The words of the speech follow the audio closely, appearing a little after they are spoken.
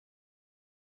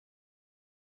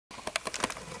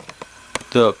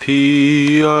the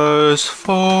PS4.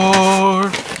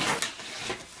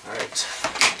 Alright.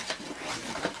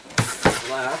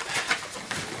 Flap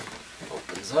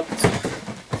opens up.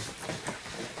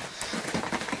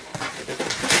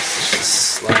 Just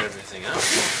slide everything out.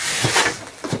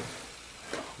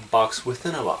 Box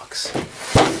within a box.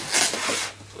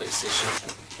 PlayStation.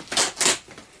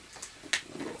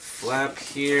 Flap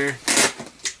here.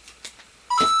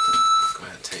 Go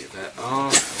ahead and take that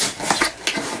off.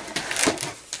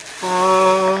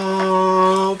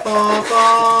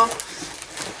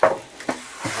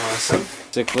 Awesome.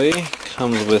 Basically,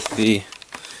 comes with the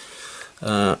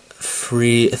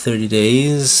free 30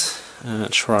 days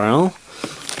trial.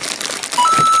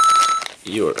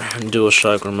 Your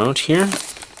DualShock remote here.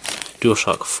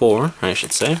 DualShock 4, I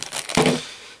should say.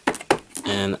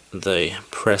 And they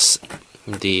press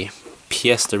the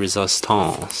pièce de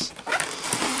résistance.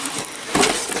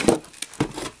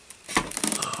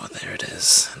 Oh, there it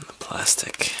is in the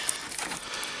plastic.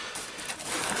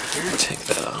 Here, take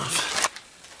that off.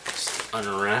 Just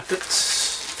unwrap it.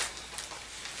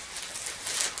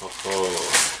 Oh,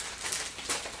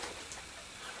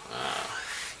 wow.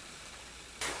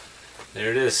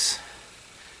 There it is.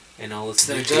 And all its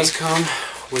there does come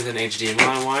with an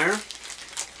HDMI wire.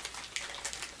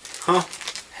 Huh.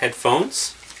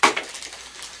 Headphones,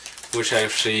 which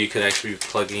actually you could actually be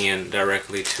plugging in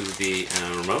directly to the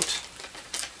remote.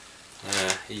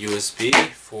 USB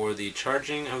for the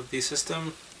charging of the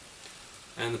system,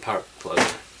 and the power plug.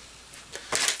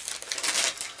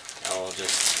 I'll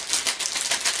just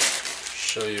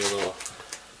show you a little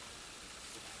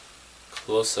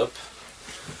close-up.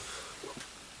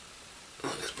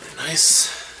 Oh, that's pretty nice.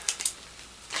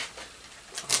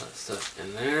 All that stuff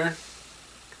in there.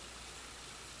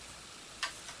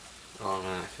 Oh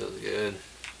man, it feels good.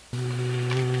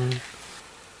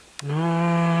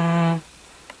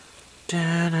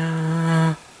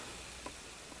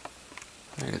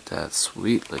 Look at that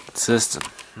sweet looking system.